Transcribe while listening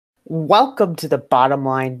Welcome to the Bottom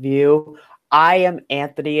Line View. I am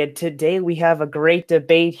Anthony, and today we have a great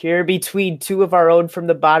debate here between two of our own from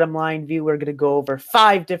the Bottom Line View. We're going to go over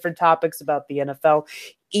 5 different topics about the NFL.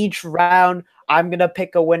 Each round, I'm going to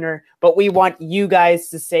pick a winner, but we want you guys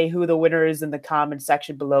to say who the winner is in the comment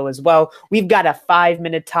section below as well. We've got a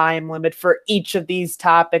 5-minute time limit for each of these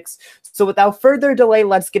topics. So without further delay,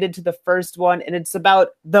 let's get into the first one, and it's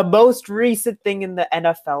about the most recent thing in the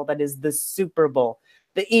NFL, that is the Super Bowl.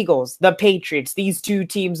 The Eagles, the Patriots, these two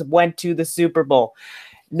teams went to the Super Bowl.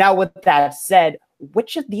 Now, with that said,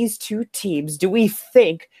 which of these two teams do we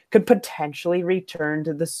think could potentially return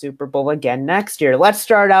to the Super Bowl again next year? Let's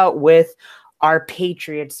start out with our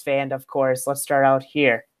Patriots fan, of course. Let's start out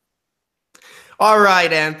here. All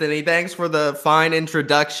right, Anthony. Thanks for the fine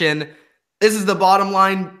introduction. This is the Bottom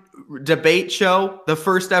Line debate show, the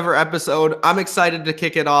first ever episode. I'm excited to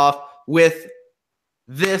kick it off with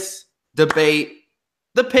this debate.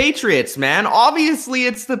 The Patriots, man. Obviously,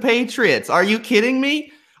 it's the Patriots. Are you kidding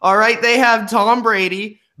me? All right, they have Tom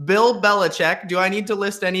Brady, Bill Belichick. Do I need to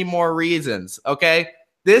list any more reasons? Okay,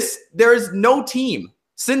 there's no team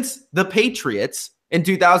since the Patriots in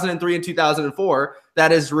 2003 and 2004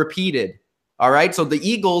 that is repeated. All right, so the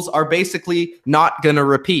Eagles are basically not going to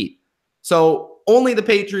repeat. So only the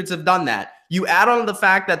Patriots have done that. You add on the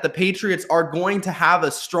fact that the Patriots are going to have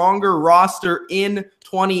a stronger roster in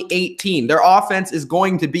 2018. Their offense is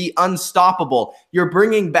going to be unstoppable. You're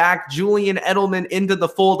bringing back Julian Edelman into the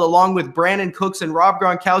fold along with Brandon Cooks and Rob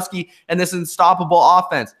Gronkowski and this unstoppable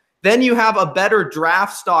offense. Then you have a better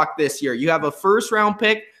draft stock this year. You have a first-round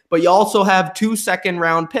pick, but you also have 2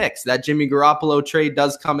 second-round picks. That Jimmy Garoppolo trade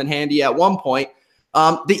does come in handy at one point.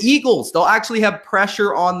 The Eagles, they'll actually have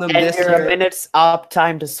pressure on them this year. Minutes up,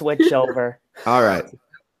 time to switch over. All right.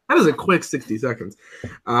 That was a quick 60 seconds.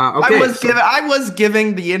 Okay, I was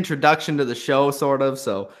giving the introduction to the show, sort of.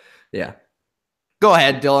 So, yeah. Go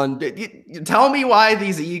ahead, Dylan. Tell me why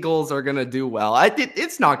these Eagles are going to do well.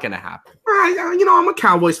 It's not going to happen. I'm a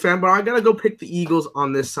Cowboys fan, but I got to go pick the Eagles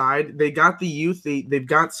on this side. They got the youth. They've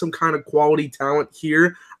got some kind of quality talent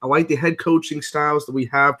here. I like the head coaching styles that we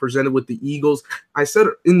have presented with the Eagles. I said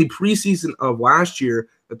in the preseason of last year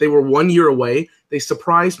that they were 1 year away. They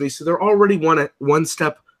surprised me, so they're already one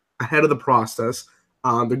step ahead of the process.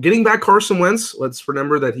 They're getting back Carson Wentz. Let's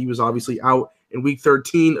remember that he was obviously out in Week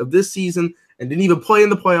 13 of this season and didn't even play in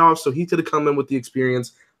the playoffs, so he's going to come in with the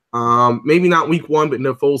experience. Maybe not Week 1, but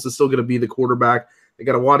Nick Foles is still going to be the quarterback. They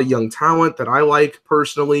got a lot of young talent that I like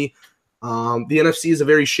personally. The NFC is a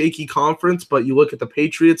very shaky conference, but you look at the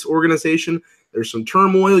Patriots organization, there's some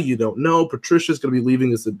turmoil. You don't know. Patricia's going to be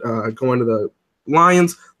leaving as going to the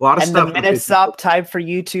Lions. A lot of stuff. And the minutes up. Time for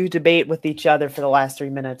you to debate with each other for the last 3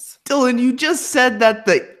 minutes. Dylan, you just said that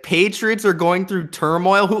the Patriots are going through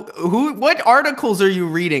turmoil. What articles are you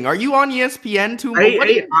reading? Are you on ESPN too?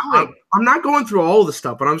 I'm not going through all of the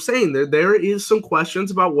stuff, but I'm saying there is some questions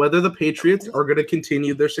about whether the Patriots are going to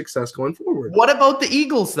continue their success going forward. What about the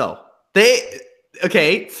Eagles, though? What's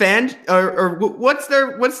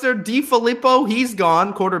their DeFilippo? He's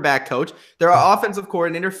gone, quarterback coach. Their offensive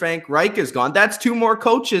coordinator, Frank Reich, is gone. That's 2 more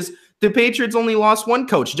coaches. The Patriots only lost 1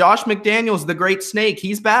 coach. Josh McDaniels, the great snake,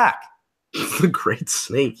 he's back. The great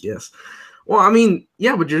snake, yes. Well, I mean,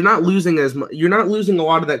 yeah, but you're not losing as much. You're not losing a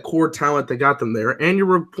lot of that core talent that got them there, and you're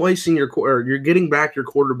replacing you're getting back your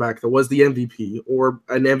quarterback that was the MVP or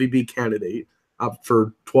an MVP candidate up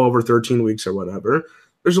for 12 or 13 weeks or whatever.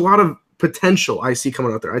 There's a lot of potential I see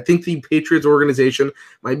coming out there. I think the Patriots organization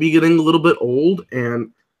might be getting a little bit old,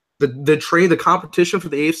 and the competition for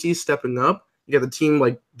the AFC is stepping up. You got the team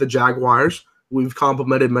like the Jaguars, we've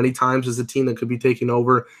complimented many times as a team that could be taking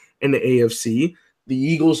over in the AFC. The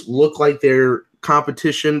Eagles look like their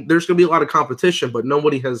competition. There's going to be a lot of competition, but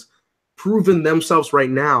nobody has proven themselves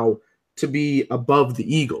right now to be above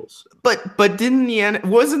the Eagles. But wasn't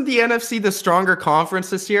the NFC the stronger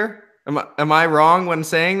conference this year? Am I wrong when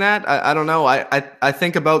saying that? I don't know. I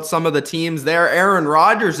think about some of the teams there. Aaron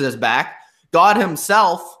Rodgers is back. God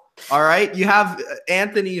himself. All right. You have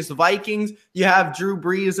Anthony's Vikings. You have Drew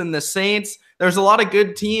Brees and the Saints. There's a lot of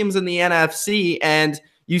good teams in the NFC, and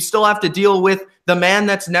you still have to deal with the man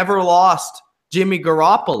that's never lost, Jimmy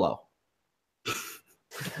Garoppolo.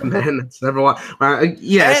 The man that's never lost.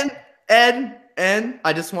 Yes. And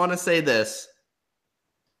I just want to say this.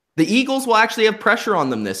 The Eagles will actually have pressure on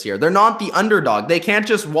them this year. They're not the underdog. They can't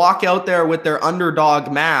just walk out there with their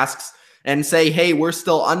underdog masks and say, hey, we're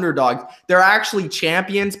still underdogs. They're actually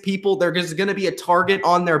champions. There's going to be a target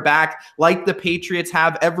on their back like the Patriots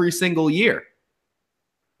have every single year.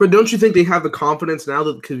 But don't you think they have the confidence now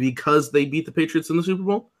that because they beat the Patriots in the Super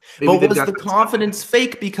Bowl? But was the confidence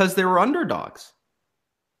fake because they were underdogs?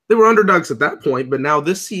 They were underdogs at that point, but now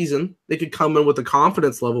this season, they could come in with the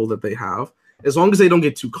confidence level that they have. As long as they don't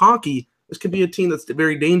get too cocky, this could be a team that's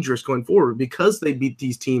very dangerous going forward because they beat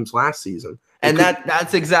these teams last season. And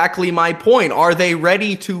that's exactly my point. Are they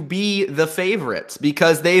ready to be the favorites?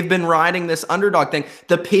 Because they've been riding this underdog thing.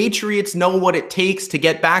 The Patriots know what it takes to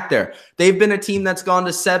get back there. They've been a team that's gone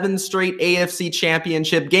to 7 straight AFC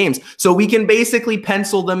championship games. So we can basically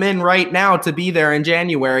pencil them in right now to be there in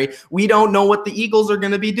January. We don't know what the Eagles are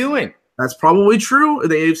going to be doing. That's probably true in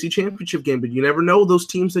the AFC championship game, but you never know those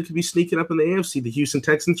teams that could be sneaking up in the AFC. The Houston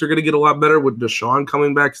Texans are going to get a lot better with Deshaun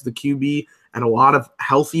coming back as the QB and a lot of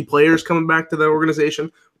healthy players coming back to the organization.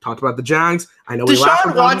 We talked about the Jags. I know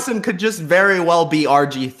Deshaun Watson could just very well be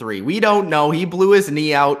RG3. We don't know. He blew his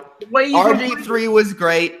knee out. RG3 was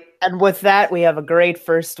great. And with that, we have a great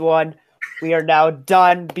first one. We are now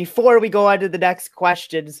done. Before we go on to the next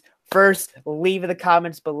questions, first, leave in the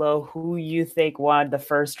comments below who you think won the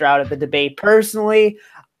first round of the debate. Personally,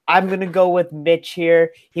 I'm going to go with Mitch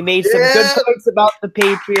here. He made some good points about the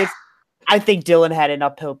Patriots. I think Dylan had an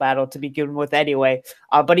uphill battle to begin with anyway,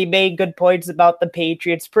 but he made good points about the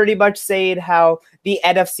Patriots, pretty much saying how the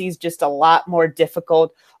NFC is just a lot more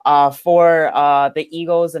difficult for the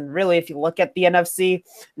Eagles. And really, if you look at the NFC,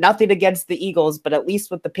 nothing against the Eagles, but at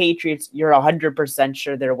least with the Patriots, you're 100%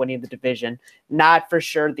 sure they're winning the division. Not for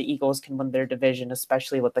sure the Eagles can win their division,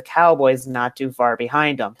 especially with the Cowboys not too far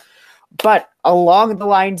behind them. But along the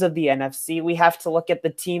lines of the NFC, we have to look at the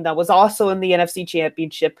team that was also in the NFC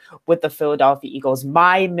Championship with the Philadelphia Eagles,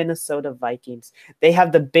 my Minnesota Vikings. They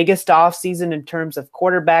have the biggest offseason in terms of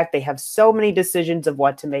quarterback. They have so many decisions of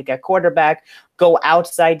what to make at quarterback, go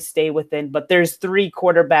outside, stay within. But there's 3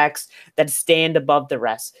 quarterbacks that stand above the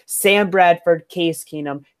rest. Sam Bradford, Case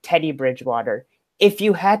Keenum, Teddy Bridgewater. If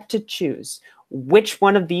you had to choose, which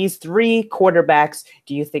one of these 3 quarterbacks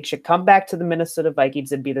do you think should come back to the Minnesota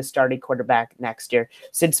Vikings and be the starting quarterback next year?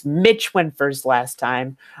 Since Mitch went first last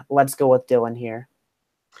time, let's go with Dylan here.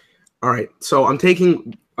 All right, so I'm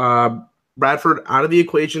taking Bradford out of the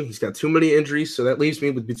equation. He's got too many injuries, so that leaves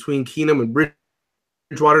me with between Keenum and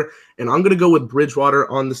Bridgewater, and I'm going to go with Bridgewater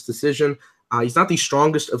on this decision. He's not the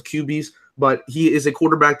strongest of QBs, but he is a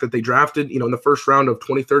quarterback that they drafted, in the first round of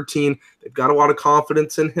 2013. They've got a lot of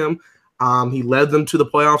confidence in him. He led them to the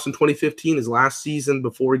playoffs in 2015, his last season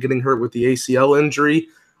before getting hurt with the ACL injury.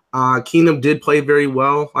 Keenum did play very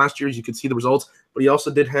well last year, as you could see the results, but he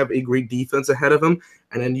also did have a great defense ahead of him.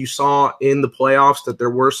 And then you saw in the playoffs that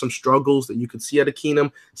there were some struggles that you could see out of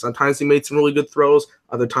Keenum. Sometimes he made some really good throws.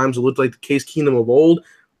 Other times it looked like the Case Keenum of old.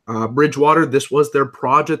 Bridgewater, this was their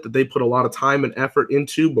project that they put a lot of time and effort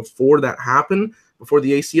into before that happened, before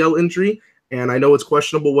the ACL injury. And I know it's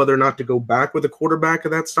questionable whether or not to go back with a quarterback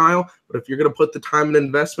of that style, but if you're going to put the time and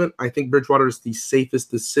investment, I think Bridgewater is the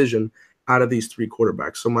safest decision out of these 3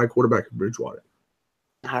 quarterbacks. So my quarterback is Bridgewater.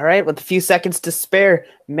 All right, with a few seconds to spare,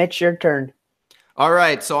 Mitch, your turn. All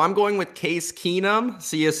right, so I'm going with Case Keenum,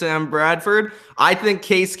 CSM Bradford. I think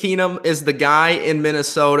Case Keenum is the guy in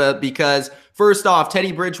Minnesota because, first off,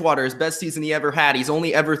 Teddy Bridgewater, his best season he ever had. He's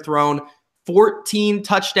only ever thrown 14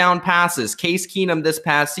 touchdown passes. Case Keenum this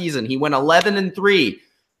past season, he went 11-3,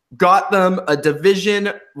 got them a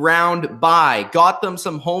division round bye, got them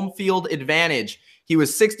some home field advantage. He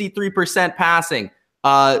was 63% passing,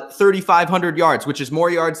 3,500 yards, which is more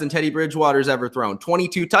yards than Teddy Bridgewater's ever thrown,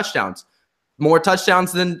 22 touchdowns, more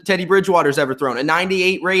touchdowns than Teddy Bridgewater's ever thrown, a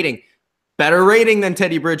 98 rating. Better rating than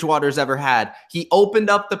Teddy Bridgewater's ever had. He opened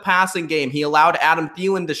up the passing game. He allowed Adam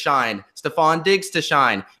Thielen to shine, Stephon Diggs to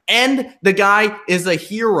shine. And the guy is a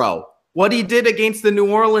hero. What he did against the New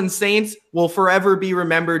Orleans Saints will forever be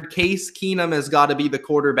remembered. Case Keenum has got to be the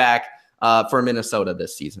quarterback for Minnesota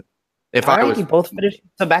this season. You both finished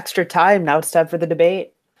some extra time. Now it's time for the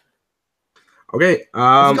debate. Okay.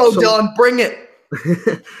 Let's go, Dylan. Bring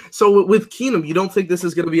it. So with Keenum, you don't think this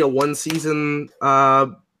is going to be a one-season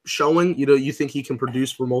showing? You think he can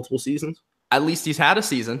produce for multiple seasons? At least he's had a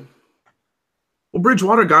season. Well,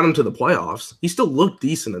 Bridgewater got him to the playoffs. He still looked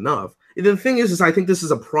decent enough. And the thing is I think this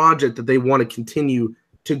is a project that they want to continue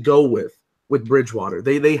to go with Bridgewater.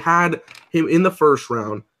 They had him in the first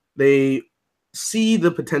round. They see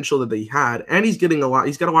the potential that they had, and he's got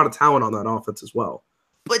a lot of talent on that offense as well.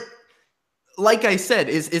 But like I said,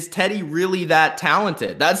 is Teddy really that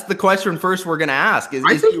talented? That's the question first we're going to ask.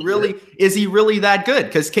 Is he really that good?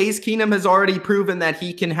 Because Case Keenum has already proven that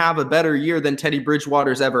he can have a better year than Teddy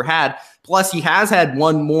Bridgewater's ever had. Plus, he has had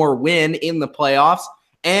one more win in the playoffs.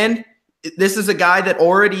 And this is a guy that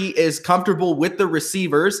already is comfortable with the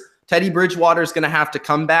receivers. Teddy Bridgewater is going to have to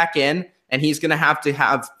come back in and he's going to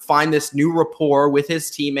have find this new rapport with his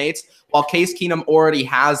teammates, while Case Keenum already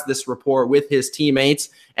has this rapport with his teammates,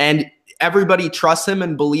 and everybody trusts him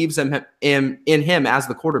and believes in him as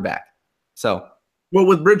the quarterback. So, well,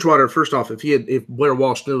 with Bridgewater, first off, if Blair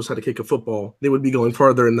Walsh knows how to kick a football, they would be going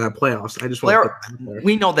farther in that playoffs. I just want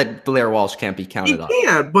we know that Blair Walsh can't be counted on. He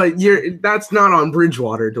can't, but that's not on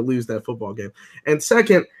Bridgewater to lose that football game. And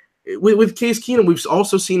second, with Case Keenum, we've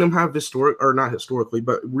also seen him have not historically,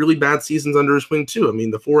 but really bad seasons under his wing too. I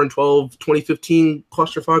mean, the 4-12 2015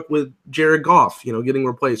 clusterfuck with Jared Goff, getting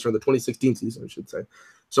replaced, or the 2016 season, I should say.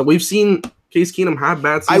 So we've seen Case Keenum have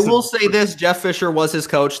bad seasons. I will say this: Jeff Fisher was his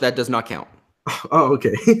coach. That does not count. Oh,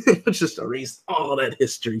 okay. Let's just erase all that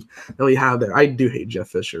history that we have there. I do hate Jeff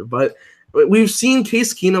Fisher, but we've seen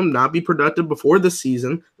Case Keenum not be productive before this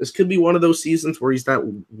season. This could be one of those seasons where he's that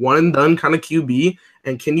one-and-done kind of QB,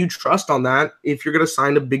 and can you trust on that if you're going to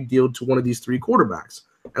sign a big deal to one of these three quarterbacks?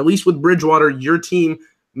 At least with Bridgewater, your team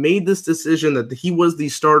made this decision that he was the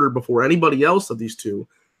starter before anybody else of these two,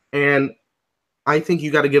 and I think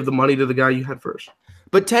you got to give the money to the guy you had first.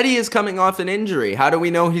 But Teddy is coming off an injury. How do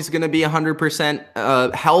we know he's going to be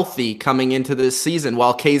 100% healthy coming into this season?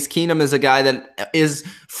 While Case Keenum is a guy that is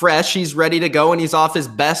fresh, he's ready to go, and he's off his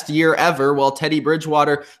best year ever, while Teddy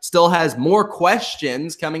Bridgewater still has more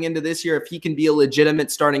questions coming into this year if he can be a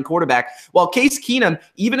legitimate starting quarterback. While Case Keenum,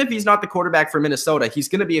 even if he's not the quarterback for Minnesota, he's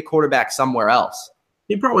going to be a quarterback somewhere else.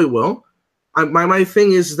 He probably will. My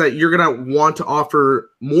thing is that you're going to want to offer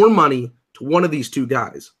more money to one of these two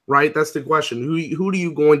guys, right? That's the question. Who are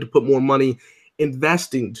you going to put more money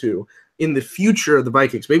investing to in the future of the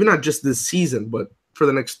Vikings? Maybe not just this season, but for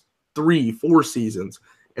the next 3-4 seasons.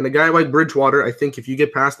 And a guy like Bridgewater, I think if you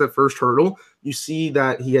get past that first hurdle, you see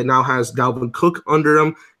that he now has Dalvin Cook under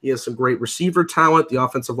him. He has some great receiver talent. The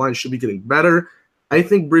offensive line should be getting better. I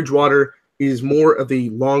think Bridgewater is more of a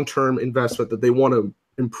long-term investment that they want to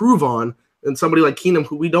improve on than somebody like Keenum,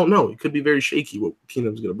 who we don't know. It could be very shaky what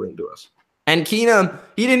Keenum's going to bring to us. And Keenum,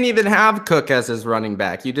 he didn't even have Cook as his running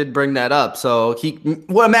back. You did bring that up. So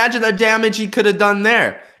imagine the damage he could have done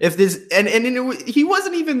there. If this he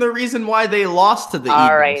wasn't even the reason why they lost to the Eagles.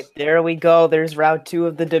 All right, there we go. There's round 2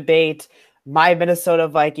 of the debate. My Minnesota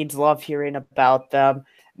Vikings, love hearing about them.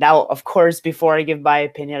 Now, of course, before I give my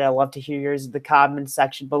opinion, I'd love to hear yours in the comments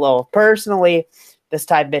section below. Personally, this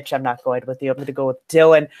time, Mitch, I'm not going with you. I'm going to go with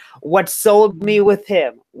Dylan. What sold me with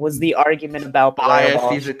him was the argument about Blair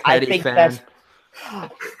Walsh. He's a Teddy fan.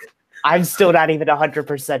 I'm still not even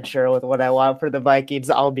 100% sure with what I want for the Vikings,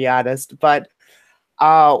 I'll be honest. But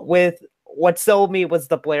with what sold me was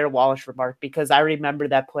the Blair Walsh remark, because I remember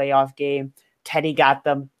that playoff game. Teddy got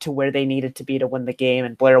them to where they needed to be to win the game,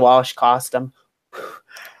 and Blair Walsh cost them.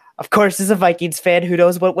 Of course, as a Vikings fan, who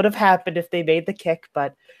knows what would have happened if they made the kick,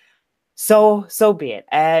 but so be it.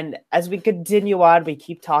 And as we continue on, we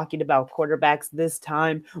keep talking about quarterbacks. This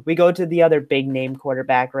time, we go to the other big name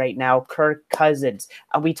quarterback right now, Kirk Cousins,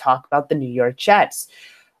 and we talk about the New York Jets.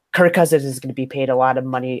 Kirk Cousins is going to be paid a lot of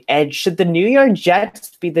money, and should the New York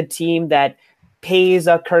Jets be the team that pays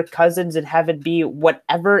Kirk Cousins and have it be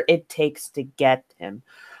whatever it takes to get him?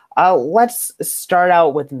 Let's start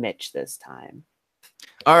out with Mitch this time.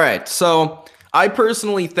 All right, so I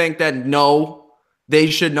personally think that no, they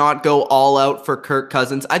should not go all out for Kirk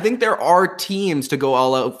Cousins. I think there are teams to go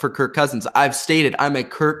all out for Kirk Cousins. I've stated I'm a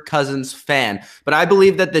Kirk Cousins fan, but I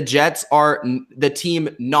believe that the Jets are the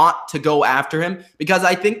team not to go after him, because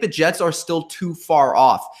I think the Jets are still too far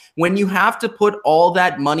off. When you have to put all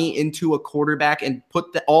that money into a quarterback and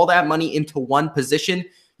put all that money into one position,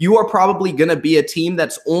 you are probably going to be a team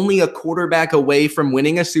that's only a quarterback away from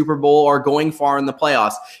winning a Super Bowl or going far in the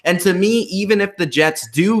playoffs. And to me, even if the Jets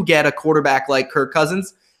do get a quarterback like Kirk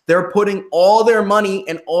Cousins, they're putting all their money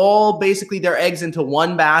and all basically their eggs into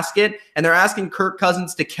one basket, and they're asking Kirk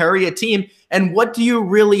Cousins to carry a team. And what do you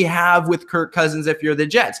really have with Kirk Cousins if you're the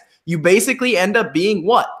Jets? You basically end up being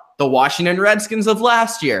what? The Washington Redskins of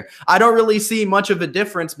last year. I don't really see much of a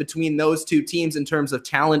difference between those two teams in terms of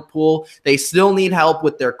talent pool. They still need help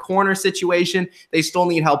with their corner situation. They still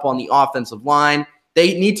need help on the offensive line.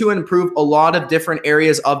 They need to improve a lot of different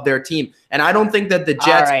areas of their team. And I don't think that the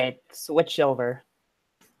Jets... All right, switch over.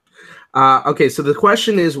 Okay, so the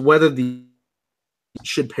question is whether the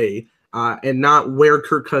should pay and not where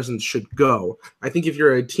Kirk Cousins should go. I think if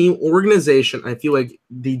you're a team organization, I feel like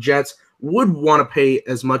the Jets would want to pay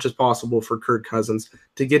as much as possible for Kirk Cousins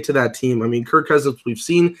to get to that team. I mean, Kirk Cousins, we've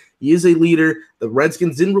seen, he is a leader. The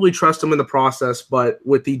Redskins didn't really trust him in the process, but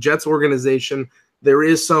with the Jets organization, there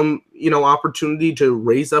is some, opportunity to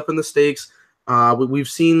raise up in the stakes. We've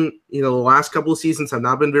seen, the last couple of seasons have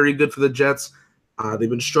not been very good for the Jets. They've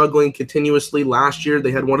been struggling continuously. Last year,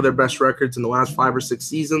 they had one of their best records in the last 5 or 6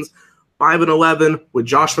 seasons, 5-11 with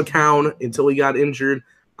Josh McCown until he got injured.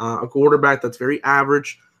 A quarterback that's very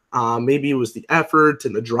average. Maybe it was the effort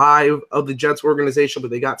and the drive of the Jets organization,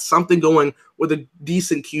 but they got something going with a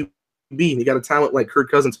decent QB. You got a talent like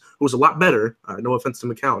Kirk Cousins, who was a lot better, no offense to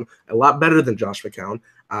McCown, a lot better than Josh McCown.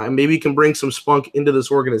 And maybe he can bring some spunk into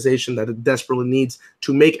this organization that it desperately needs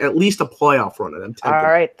to make at least a playoff run. And all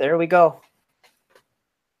right, there we go.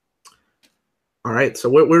 All right, so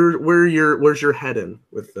where's your head in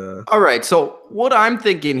with the? All right, so what I'm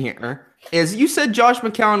thinking here is you said Josh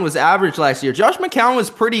McCown was average last year. Josh McCown was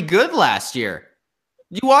pretty good last year.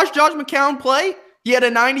 You watch Josh McCown play? He had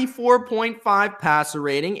a 94.5 passer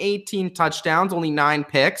rating, 18 touchdowns, only 9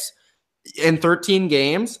 picks in 13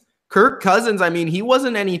 games. Kirk Cousins, I mean, he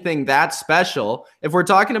wasn't anything that special. If we're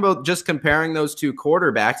talking about just comparing those two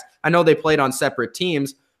quarterbacks, I know they played on separate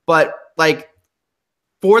teams, but like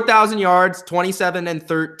 4,000 yards, 27 and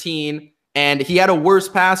 13, and he had a worse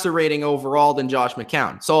passer rating overall than Josh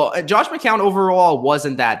McCown. So Josh McCown overall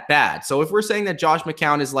wasn't that bad. So if we're saying that Josh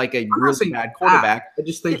McCown is like a really bad quarterback, I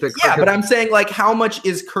just think that but I'm saying like how much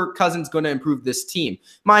is Kirk Cousins going to improve this team?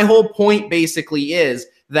 My whole point basically is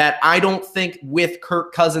that I don't think with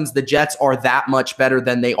Kirk Cousins, the Jets are that much better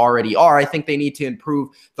than they already are. I think they need to improve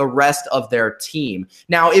the rest of their team.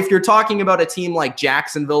 Now, if you're talking about a team like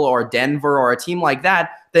Jacksonville or Denver or a team like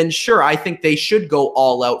that, then sure, I think they should go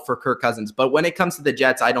all out for Kirk Cousins. But when it comes to the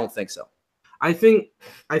Jets, I don't think so. I think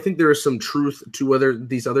there is some truth to whether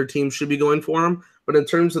these other teams should be going for him. But in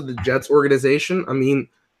terms of the Jets organization, I mean,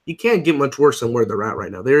 you can't get much worse than where they're at right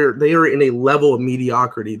now. They are in a level of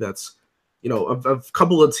mediocrity that's, you know, a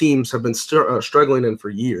couple of teams have been struggling in for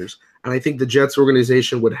years. And I think the Jets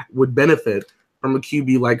organization would benefit from a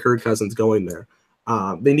QB like Kirk Cousins going there.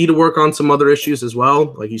 They need to work on some other issues as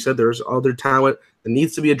well. Like you said, there's other talent that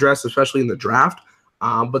needs to be addressed, especially in the draft.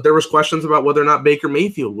 But there was questions about whether or not Baker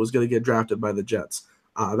Mayfield was going to get drafted by the Jets.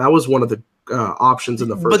 That was one of the options in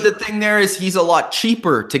the first. But the thing there is he's a lot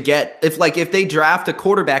cheaper to get. If they draft a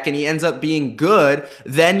quarterback and he ends up being good,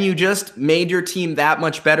 then you just made your team that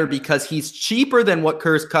much better because he's cheaper than what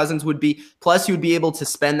Kirk Cousins would be. Plus, you'd be able to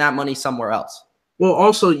spend that money somewhere else. Well,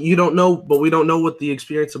 also, you don't know, but we don't know what the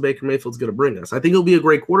experience of Baker Mayfield's going to bring us. I think he'll be a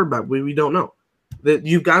great quarterback, but we don't know. That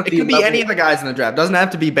you've got it could be any of the guys in the draft. Doesn't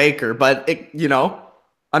have to be Baker, but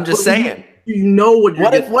I'm just saying. You know what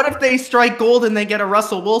you're what if they strike gold and they get a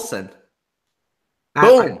Russell Wilson?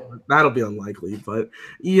 Boom. That'll be unlikely, but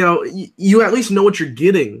you at least know what you're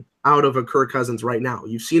getting out of a Kirk Cousins right now.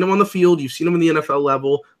 You've seen him on the field. You've seen him in the NFL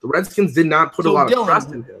level. The Redskins did not put a lot of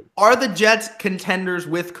trust in him. Are the Jets contenders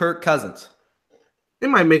with Kirk Cousins? They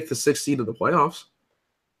might make the 6th seed of the playoffs.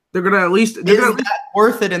 They're going to at least – Is that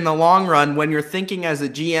worth it in the long run when you're thinking as a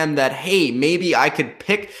GM that, hey, maybe I could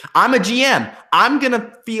pick – I'm a GM. I'm going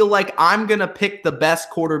to feel like I'm going to pick the best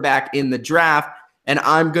quarterback in the draft, and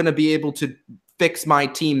I'm going to be able to fix my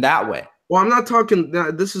team that way. Well, I'm not talking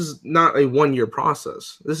 – this is not a one-year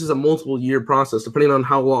process. This is a multiple-year process depending on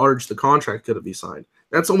how large the contract could be signed.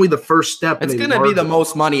 That's only the first step. It's going to be the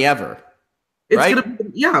most money ever. Right?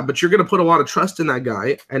 But you're going to put a lot of trust in that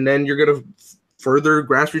guy, and then you're going to further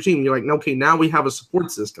grasp your team. You're like, okay, now we have a support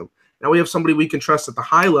system. Now we have somebody we can trust at the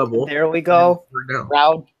high level. There we go.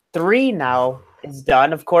 Round 3 now is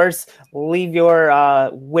done. Of course, leave your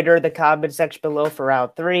winner in the comment section below for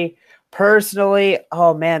round 3. Personally,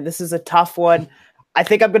 oh man, this is a tough one. I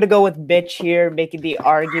think I'm going to go with Mitch here, making the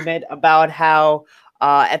argument about how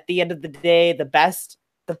at the end of the day, the best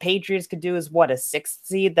the Patriots could do is what, a 6th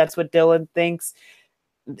seed? That's what Dylan thinks.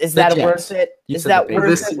 Is that worth it? Is that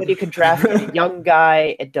worth it when you can draft a young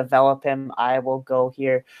guy and develop him? I will go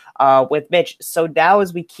here with Mitch. So now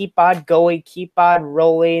as we keep on going, keep on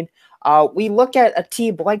rolling, we look at a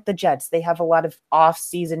team like the Jets. They have a lot of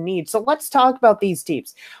off-season needs. So let's talk about these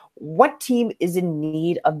teams. What team is in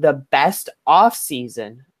need of the best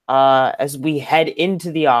off-season as we head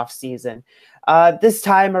into the off-season? This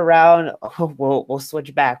time around, we'll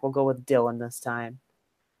switch back. We'll go with Dylan this time.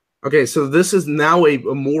 Okay, so this is now a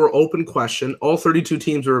more open question. All 32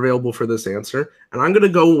 teams are available for this answer, and I'm going to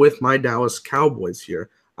go with my Dallas Cowboys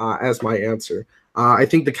here as my answer. I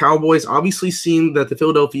think the Cowboys obviously seen that the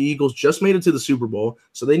Philadelphia Eagles just made it to the Super Bowl,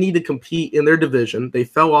 so they need to compete in their division. They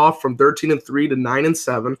fell off from 13-3 to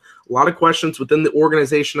 9-7. A lot of questions within the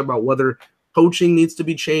organization about whether coaching needs to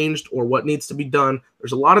be changed or what needs to be done.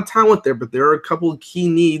 There's a lot of talent there, but there are a couple of key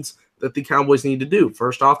needs that the Cowboys need to do.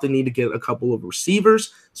 First off, they need to get a couple of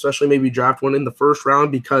receivers, especially maybe draft one in the first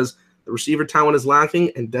round because the receiver talent is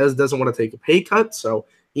lacking and Dez doesn't want to take a pay cut. So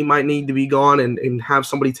he might need to be gone and have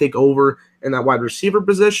somebody take over in that wide receiver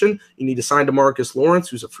position. You need to sign DeMarcus Lawrence,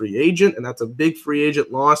 who's a free agent, and that's a big free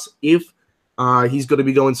agent loss if he's going to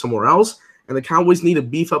be going somewhere else. And the Cowboys need to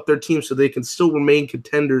beef up their team so they can still remain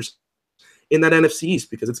contenders in that NFC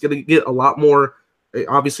East, because it's going to get a lot more.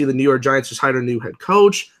 Obviously, the New York Giants just hired a new head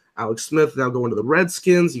coach. Alex Smith now going to the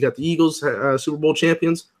Redskins. You got the Eagles, Super Bowl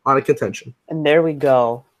champions, a lot of contention. And there we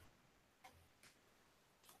go.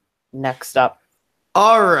 Next up.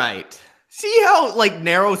 All right. See how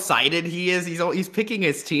narrow-sighted he is? He's picking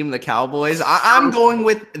his team, the Cowboys. I'm going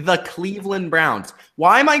with the Cleveland Browns.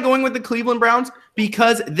 Why am I going with the Cleveland Browns?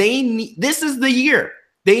 Because this is the year.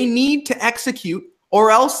 They need to execute, or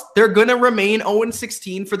else they're going to remain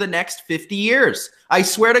 0-16 for the next 50 years. I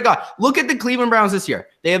swear to God. Look at the Cleveland Browns this year.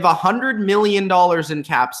 They have $100 million in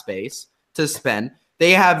cap space to spend.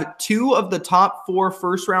 They have 2 of the top 4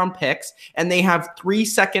 first-round picks, and they have 3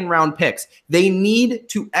 second-round picks. They need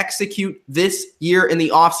to execute this year in the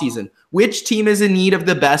offseason. Which team is in need of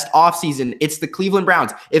the best offseason? It's the Cleveland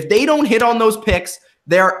Browns. If they don't hit on those picks,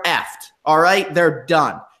 they're effed, all right? They're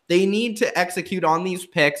done. They need to execute on these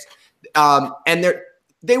picks. And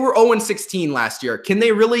they were 0-16 last year. Can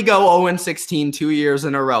they really go 0-16 2 years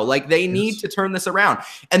in a row? They need to turn this around.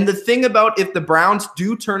 And the thing about, if the Browns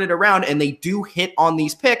do turn it around and they do hit on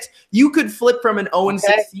these picks, you could flip from an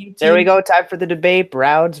 0-16 team. There we go. Time for the debate.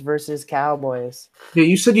 Browns versus Cowboys. Yeah,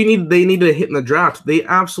 you said they needed to hit in the draft. They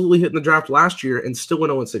absolutely hit in the draft last year and still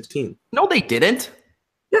went 0-16. No, they didn't.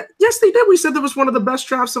 Yeah, yes, they did. We said that was one of the best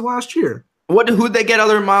drafts of last year. Who'd they get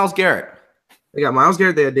other than Myles Garrett? They got Myles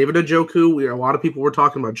Garrett. They had David Njoku. A lot of people were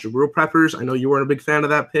talking about Jabril Peppers. I know you weren't a big fan of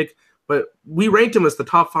that pick, but we ranked him as the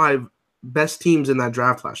top 5 best teams in that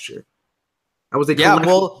draft last year. That was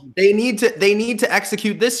they need to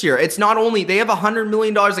execute this year. It's not only they have $100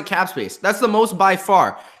 million of cap space. That's the most by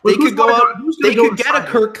far. They could go out. They could get a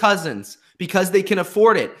Kirk Cousins because they can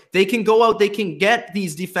afford it. They can go out. They can get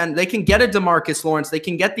these They can get a DeMarcus Lawrence. They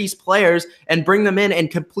can get these players and bring them in and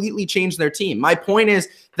completely change their team. My point is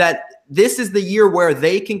that this is the year where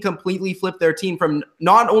they can completely flip their team from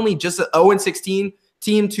not only just an 0-16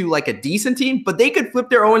 team to a decent team, but they could flip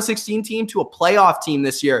their 0-16 team to a playoff team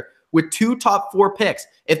this year with 2 top 4 picks.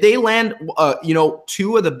 If they land,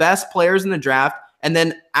 2 of the best players in the draft and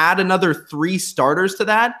then add another 3 starters to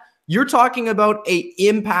that, you're talking about a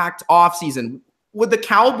impact offseason. With the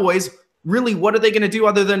Cowboys, really, what are they going to do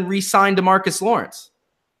other than re-sign DeMarcus Lawrence?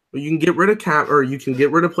 You can get rid of you can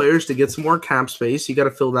get rid of players to get some more cap space. You got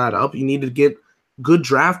to fill that up. You need to get good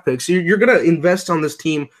draft picks. You're going to invest on this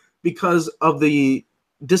team because of the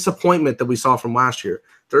disappointment that we saw from last year.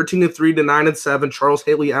 13-3 to 9-7. Charles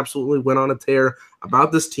Haley absolutely went on a tear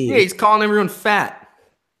about this team. Yeah, he's calling everyone fat.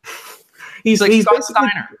 He's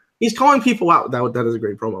calling people out. That is a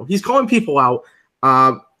great promo. He's calling people out.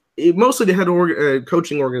 Mostly the head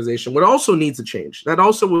coaching organization. What also needs a change. I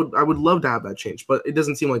would love to have that change, but it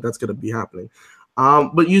doesn't seem like that's going to be happening.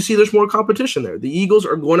 But you see there's more competition there. The Eagles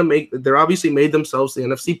are going to they're obviously made themselves the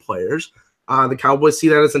NFC players. The Cowboys see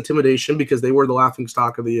that as intimidation because they were the laughing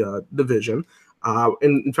stock of the division.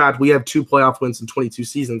 And in fact, we have 2 playoff wins in 22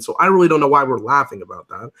 seasons. So I really don't know why we're laughing about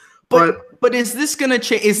that. But is this going to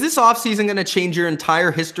change? Is this offseason going to change your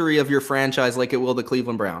entire history of your franchise like it will the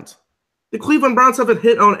Cleveland Browns? The Cleveland Browns haven't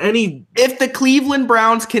hit on any. If the Cleveland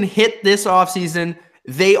Browns can hit this offseason,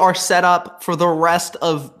 they are set up for the rest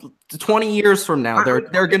of 20 years from now.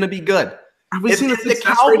 They're going to be good. Have we seen the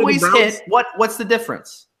Cowboys hit? What's the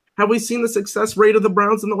difference? Have we seen the success rate of the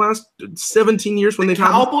Browns in the last 17 years when the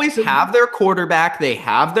Cowboys have their quarterback, they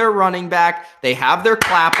have their running back, they have their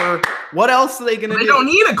clapper. What else are they going to do? They don't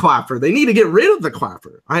need a clapper. They need to get rid of the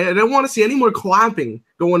clapper. I don't want to see any more clapping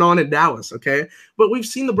going on in Dallas, okay? But we've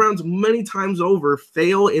seen the Browns many times over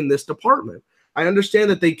fail in this department. I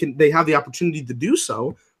understand that they have the opportunity to do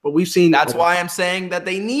so, but we've seen. That's why I'm saying that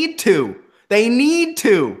they need to. They need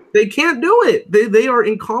to. They can't do it. They are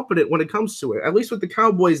incompetent when it comes to it. At least with the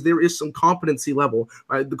Cowboys, there is some competency level,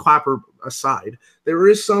 the clapper aside. There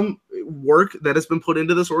is some work that has been put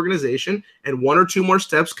into this organization, and 1 or 2 more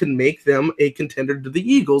steps can make them a contender to the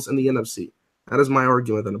Eagles in the NFC. That is my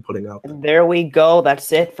argument that I'm putting out there. And there we go.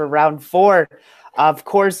 That's it for round 4. Of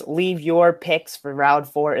course, leave your picks for round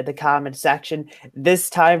 4 in the comment section. This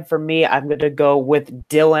time for me, I'm going to go with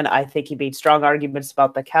Dylan. I think he made strong arguments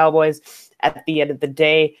about the Cowboys. At the end of the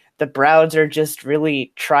day, the Browns are just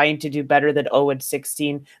really trying to do better than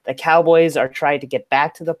 0-16. The Cowboys are trying to get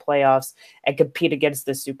back to the playoffs and compete against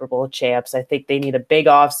the Super Bowl champs. I think they need a big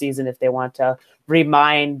offseason if they want to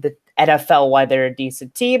remind the NFL why they're a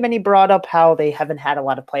decent team. And he brought up how they haven't had a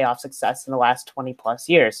lot of playoff success in the last 20 plus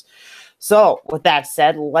years. So, with that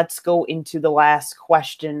said, let's go into the last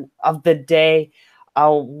question of the day.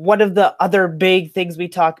 One of the other big things we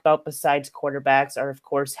talk about besides quarterbacks are, of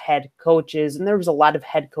course, head coaches. And there was a lot of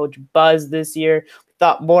head coach buzz this year. We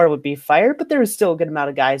thought more would be fired, but there was still a good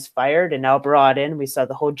amount of guys fired and now brought in. We saw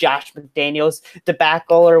the whole Josh McDaniels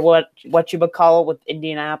debacle, or what you would call it, with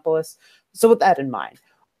Indianapolis. So, with that in mind,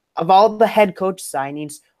 of all the head coach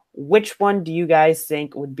signings, which one do you guys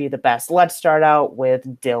think would be the best? Let's start out with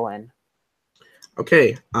Dylan.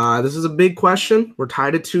 Okay, this is a big question. We're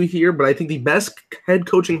tied at 2 here, but I think the best head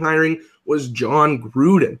coaching hiring was John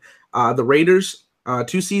Gruden. The Raiders,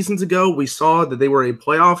 2 seasons ago, we saw that they were a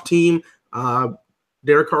playoff team.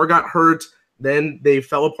 Derek Carr got hurt. Then they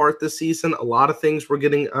fell apart this season. A lot of things were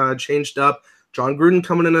getting changed up. John Gruden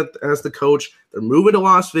coming in as the coach. They're moving to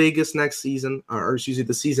Las Vegas next season, or excuse me,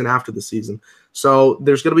 the season after the season. So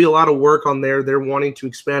there's going to be a lot of work on there. They're wanting to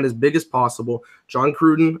expand as big as possible. John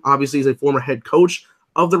Gruden, obviously, is a former head coach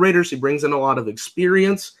of the Raiders. He brings in a lot of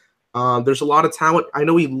experience. There's a lot of talent. I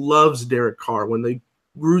know he loves Derek Carr. When the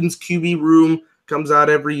Gruden's QB room comes out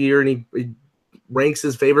every year and he ranks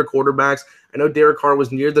his favorite quarterbacks, I know Derek Carr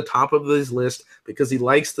was near the top of his list because he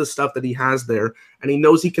likes the stuff that he has there, and he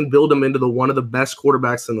knows he can build him into one of the best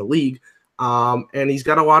quarterbacks in the league. And he's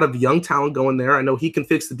got a lot of young talent going there. I know he can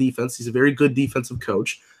fix the defense. He's a very good defensive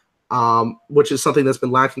coach, which is something that's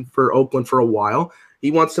been lacking for Oakland for a while.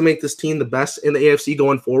 He wants to make this team the best in the AFC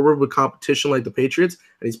going forward with competition like the Patriots.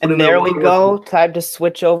 And there we go. Time to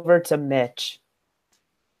switch over to Mitch.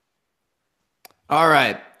 All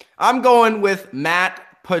right. I'm going with Matt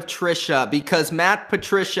Patricia because Matt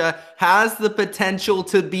Patricia has the potential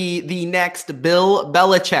to be the next Bill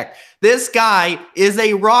Belichick. This guy is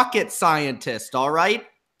a rocket scientist, all right?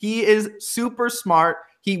 He is super smart.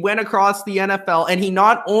 He went across the NFL, and he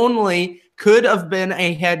not only could have been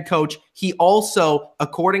a head coach, he also,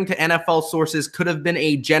 according to NFL sources, could have been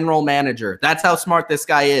a general manager. That's how smart this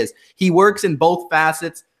guy is. He works in both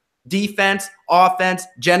facets: defense, offense,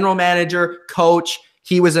 general manager, coach.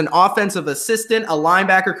 He was an offensive assistant, a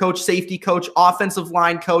linebacker coach, safety coach, offensive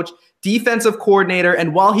line coach, defensive coordinator.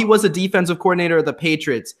 And while he was a defensive coordinator of the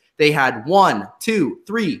Patriots, they had 1, 2,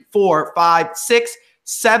 3, 4, 5, 6,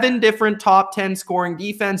 7 different top 10 scoring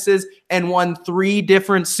defenses and won 3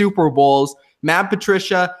 different Super Bowls. Matt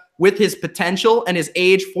Patricia, with his potential and his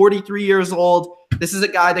age, 43 years old, this is a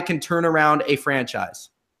guy that can turn around a franchise.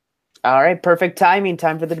 All right, perfect timing.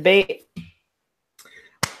 Time for the debate.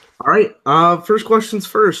 All right. First questions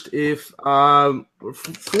first. If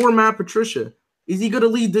for Matt Patricia, is he going to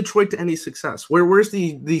lead Detroit to any success? Where's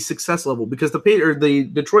the success level? Because the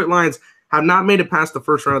Detroit Lions have not made it past the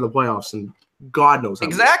first round of the playoffs, and God knows how.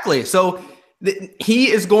 Exactly. So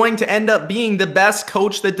he is going to end up being the best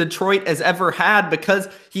coach that Detroit has ever had because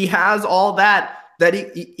he has all that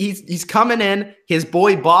he's coming in. His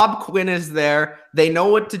boy Bob Quinn is there. They know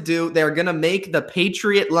what to do. They're going to make the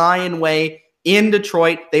Patriot Lion way in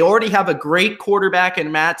Detroit. They already have a great quarterback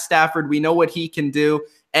in Matt Stafford. We know what he can do.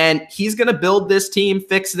 And he's going to build this team,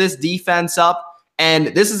 fix this defense up. And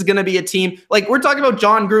this is going to be a team, like we're talking about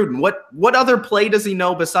John Gruden. What other play does he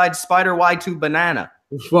know besides Spider Y2 Banana?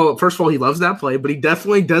 Well, first of all, he loves that play, but he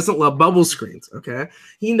definitely doesn't love bubble screens. Okay,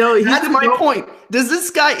 that's my point. Is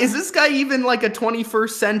this guy even like a 21st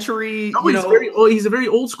century? No, he's a very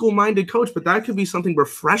old school minded coach, but that could be something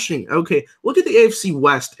refreshing. Okay, look at the AFC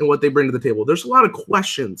West and what they bring to the table. There's a lot of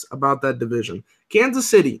questions about that division. Kansas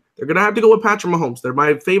City, they're gonna have to go with Patrick Mahomes. They're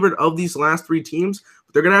my favorite of these last 3 teams.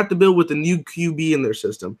 They're going to have to build with a new QB in their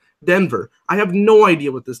system. Denver, I have no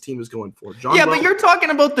idea what this team is going for. But you're talking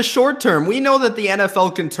about the short term. We know that the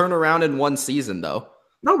NFL can turn around in 1 season, though.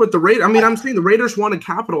 No, but I'm saying the Raiders want to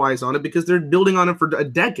capitalize on it because they're building on it for a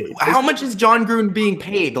decade. How much is John Gruden being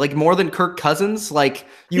paid? Like more than Kirk Cousins? Like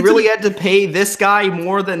you really had to pay this guy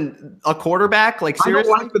more than a quarterback? Like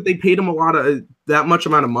seriously? I don't like that they paid him that much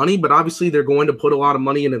amount of money, but obviously they're going to put a lot of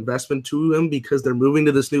money and investment to him because they're moving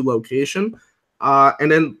to this new location.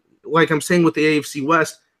 And then, like I'm saying with the AFC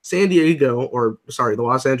West, the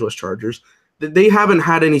Los Angeles Chargers, they haven't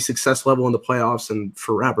had any success level in the playoffs in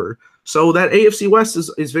forever. So that AFC West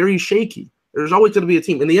is very shaky. There's always going to be a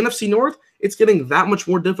team. In the NFC North, it's getting that much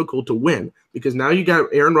more difficult to win because now you got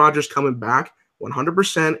Aaron Rodgers coming back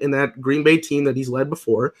 100% in that Green Bay team that he's led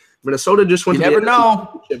before. Minnesota just went to the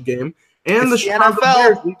championship game. And the NFL.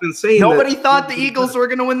 Bears, we've been saying nobody thought the Eagles were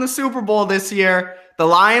going to win the Super Bowl this year. The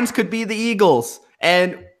Lions could be the Eagles.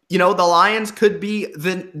 And, the Lions could be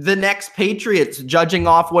the next Patriots, judging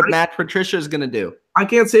off what Matt Patricia is going to do. I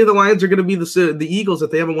can't say the Lions are going to be the Eagles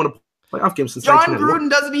if they haven't won a playoff game since John Gruden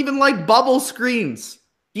doesn't even like bubble screens.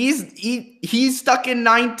 He's stuck in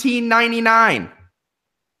 1999.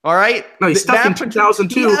 All right. No, he's stuck in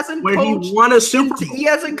 2002 where he won a Super Bowl. He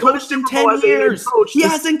hasn't coached in 10 years. He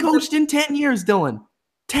hasn't coached in 10 years, Dylan.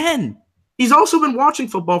 10. He's also been watching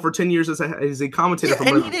football for 10 years as a commentator. Yeah,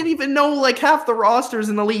 and he didn't even know like half the rosters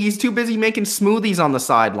in the league. He's too busy making smoothies on the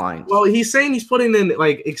sidelines. Well, he's saying he's putting in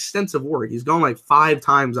like extensive work. He's gone like 5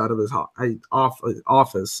 times out of his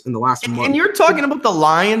office in the last month. And you're talking about the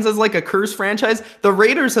Lions as like a cursed franchise. The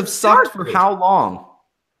Raiders have sucked for how long?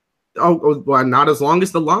 Oh, well, not as long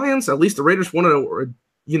as the Lions. At least the Raiders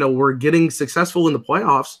were getting successful in the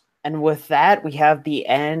playoffs. And with that, we have the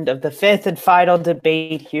end of the 5th and final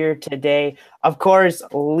debate here today. Of course,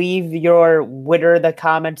 leave your winner in the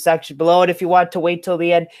comment section below. And if you want to wait till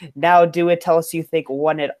the end, now do it. Tell us who you think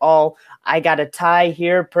won it all. I got a tie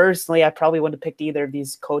here. Personally, I probably wouldn't have picked either of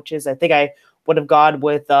these coaches. I think I would have gone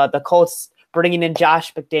with the Colts bringing in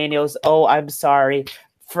Josh McDaniels. Oh, I'm sorry.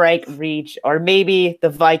 Frank Reich, or maybe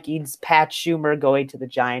the Vikings, Pat Schumer going to the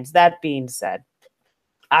Giants. That being said,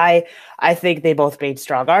 I think they both made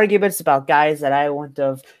strong arguments about guys that I wouldn't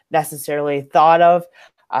have necessarily thought of.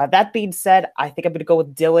 That being said, I think I'm going to go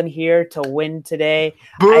with Dylan here to win today.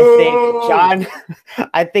 Boom!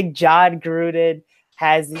 I think John Gruden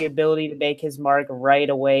has the ability to make his mark right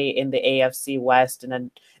away in the AFC West, and then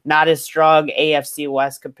not as strong AFC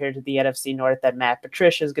West compared to the NFC North that Matt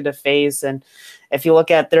Patricia is going to face. And if you look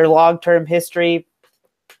at their long-term history,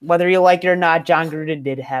 whether you like it or not, John Gruden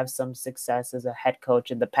did have some success as a head coach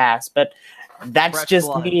in the past, but that's fresh just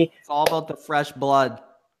blood. me. It's all about the fresh blood.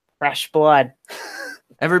 Fresh blood.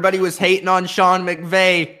 Everybody was hating on Sean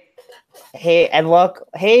McVay. Hey, and look,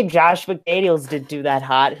 Josh McDaniels didn't do that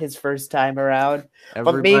hot his first time around.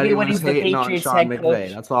 But maybe when he's the Patriots head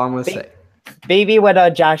coach, that's all I'm going to say. Maybe when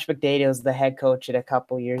Josh McDaniels the head coach in a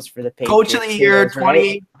couple years for the Patriots. Coach of the year,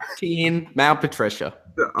 2018, Matt Patricia.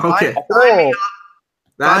 Okay.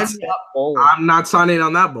 That's bold. I'm not signing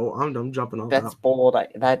on that boat. I'm jumping on that. That's bold.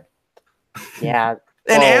 Yeah.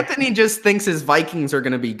 And Anthony just thinks his Vikings are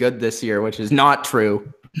going to be good this year, which is not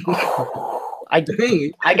true. I got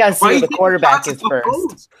to see who the quarterback is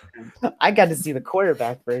first. I got to see the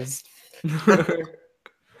quarterback first.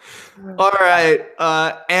 All right,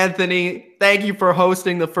 Anthony, thank you for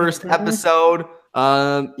hosting the first episode.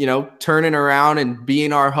 Turning around and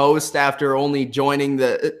being our host after only joining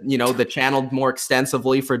the channel more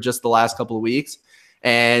extensively for just the last couple of weeks.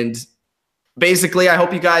 And basically, I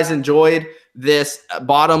hope you guys enjoyed this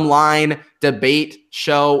bottom line debate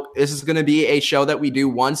show. This is going to be a show that we do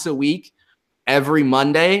once a week, every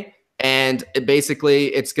Monday. And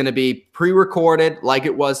it's going to be pre-recorded like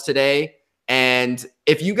it was today. And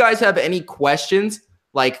if you guys have any questions,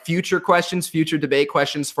 like future debate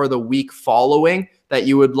questions for the week following that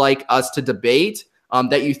you would like us to debate,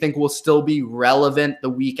 that you think will still be relevant the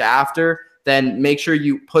week after, then make sure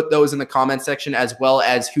you put those in the comment section, as well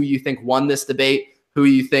as who you think won this debate, who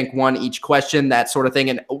you think won each question, that sort of thing,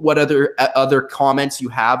 and what other comments you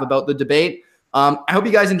have about the debate. I hope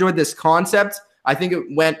you guys enjoyed this concept. I think it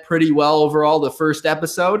went pretty well overall, the first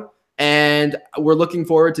episode. And we're looking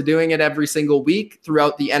forward to doing it every single week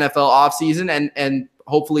throughout the NFL offseason and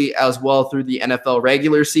hopefully as well through the NFL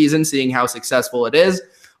regular season, seeing how successful it is.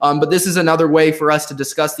 But this is another way for us to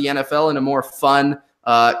discuss the NFL in a more fun,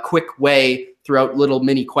 quick way throughout little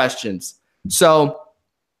mini questions. So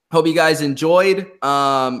hope you guys enjoyed.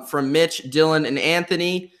 From Mitch, Dylan, and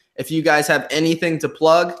Anthony, if you guys have anything to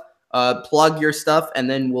plug your stuff, and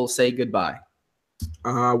then we'll say goodbye.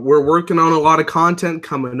 We're working on a lot of content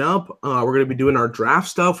coming up. We're going to be doing our draft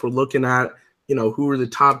stuff. We're looking at, who are the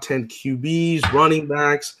top 10 QBs, running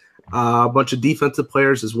backs, a bunch of defensive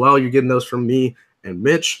players as well. You're getting those from me and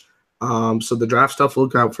Mitch. So the draft stuff,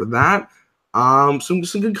 look out for that. Some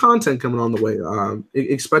good content coming on the way.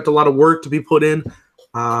 Expect a lot of work to be put in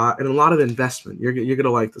and a lot of investment. You're going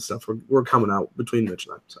to like the stuff we're coming out between Mitch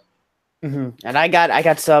and I. So. And I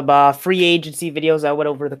got some free agency videos. I went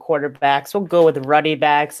over the quarterbacks. We'll go with the running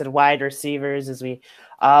backs and wide receivers as we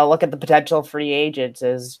look at the potential free agents.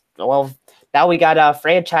 As well, now we got a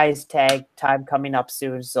franchise tag time coming up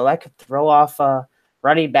soon, so that could throw off a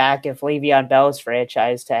running back if Le'Veon Bell's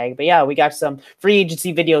franchise tag. But yeah, we got some free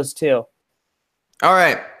agency videos too. All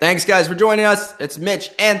right, thanks guys for joining us. It's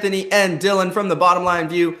Mitch, Anthony, and Dylan from the Bottom Line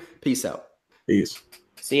View. Peace out. Peace.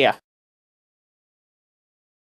 See ya.